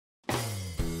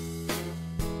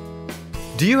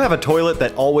Do you have a toilet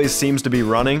that always seems to be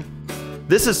running?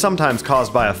 This is sometimes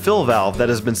caused by a fill valve that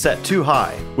has been set too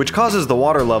high, which causes the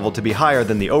water level to be higher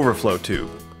than the overflow tube.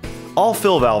 All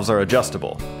fill valves are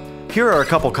adjustable. Here are a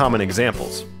couple common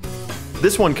examples.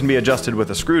 This one can be adjusted with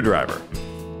a screwdriver.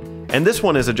 And this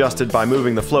one is adjusted by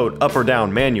moving the float up or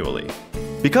down manually.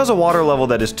 Because a water level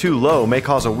that is too low may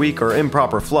cause a weak or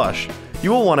improper flush,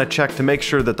 you will want to check to make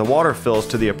sure that the water fills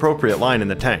to the appropriate line in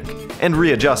the tank, and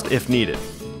readjust if needed.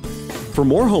 For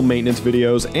more home maintenance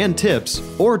videos and tips,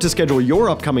 or to schedule your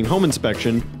upcoming home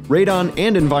inspection, radon,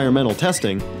 and environmental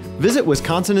testing, visit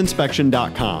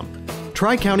wisconsininspection.com.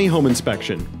 Tri-County Home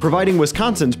Inspection, providing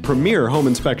Wisconsin's premier home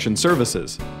inspection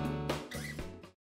services.